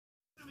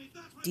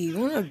Do you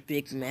want a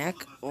Big Mac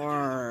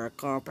or a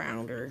car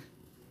pounder?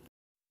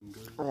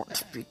 I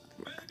want a Big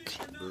Mac.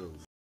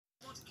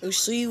 Oh,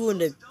 so you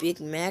want a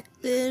Big Mac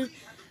then?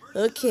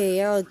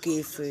 Okay, I'll get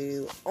it for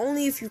you.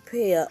 Only if you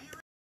pay up.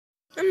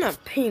 I'm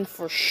not paying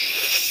for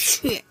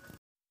shit.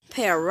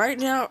 Pay up right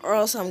now or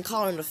else I'm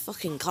calling the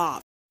fucking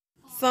cop.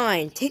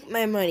 Fine, take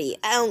my money.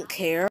 I don't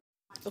care.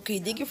 Okay,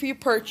 thank you for your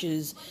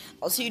purchase.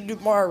 I'll see you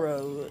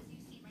tomorrow.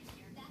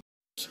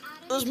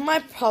 It was my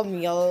problem,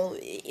 y'all.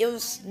 It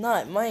was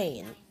not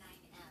mine.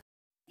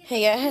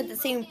 Hey, I had the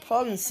same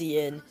problem,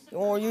 Cian. You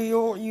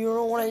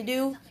know what I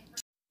do?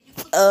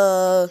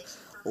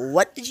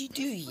 What did you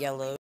do,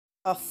 Yellow?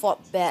 I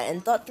fought back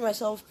and thought to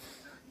myself,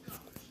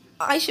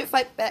 I should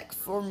fight back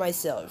for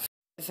myself.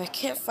 If I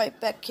can't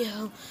fight back,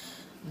 Yellow,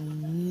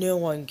 no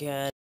one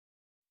can.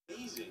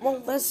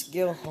 Well, let's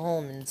go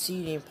home and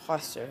see the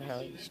imposter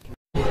house.